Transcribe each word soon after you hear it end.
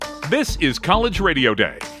This is College Radio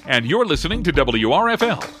Day, and you're listening to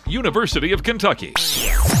WRFL, University of Kentucky.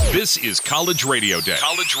 This is College Radio Day.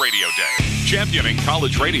 College Radio Day. Championing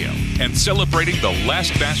college radio and celebrating the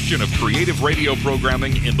last bastion of creative radio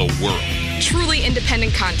programming in the world. Truly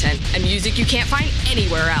independent content and music you can't find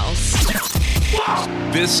anywhere else.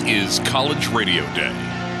 This is College Radio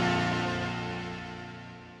Day.